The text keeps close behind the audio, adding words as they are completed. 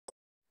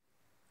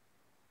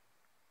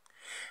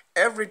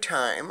Every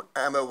time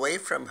I'm away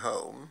from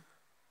home,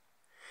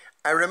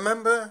 I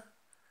remember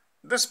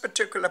this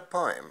particular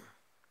poem,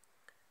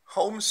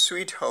 Home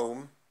Sweet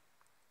Home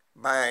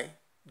by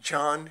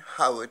John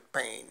Howard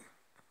Payne.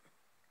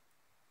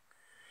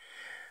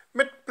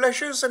 Mid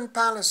pleasures and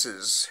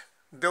palaces,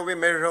 though we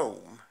may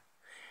roam,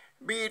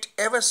 be it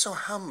ever so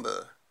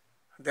humble,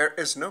 there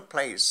is no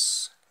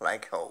place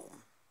like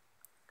home.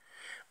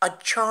 A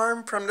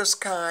charm from the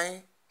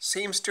sky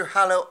seems to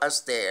hallow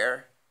us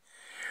there,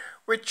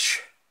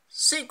 which,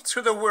 seek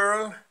through the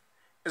world,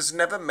 is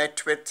never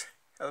met with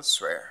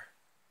elsewhere.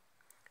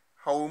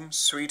 Home,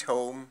 sweet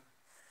home,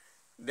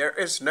 there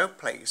is no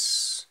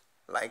place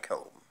like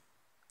home.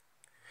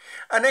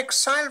 An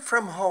exile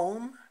from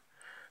home,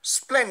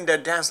 splendor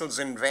dazzles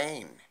in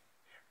vain.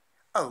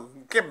 Oh,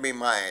 give me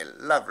my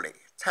lovely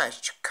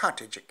thatched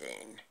cottage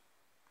again.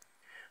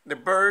 The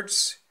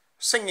birds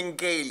singing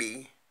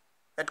gaily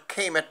that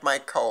came at my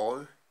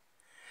call,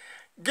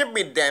 give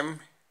me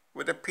them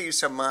with a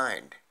peace of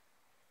mind,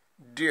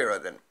 dearer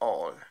than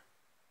all.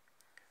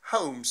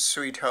 Home,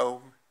 sweet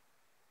home,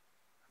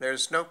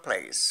 there's no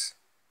place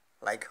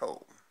like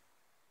home.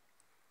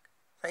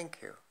 Thank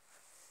you.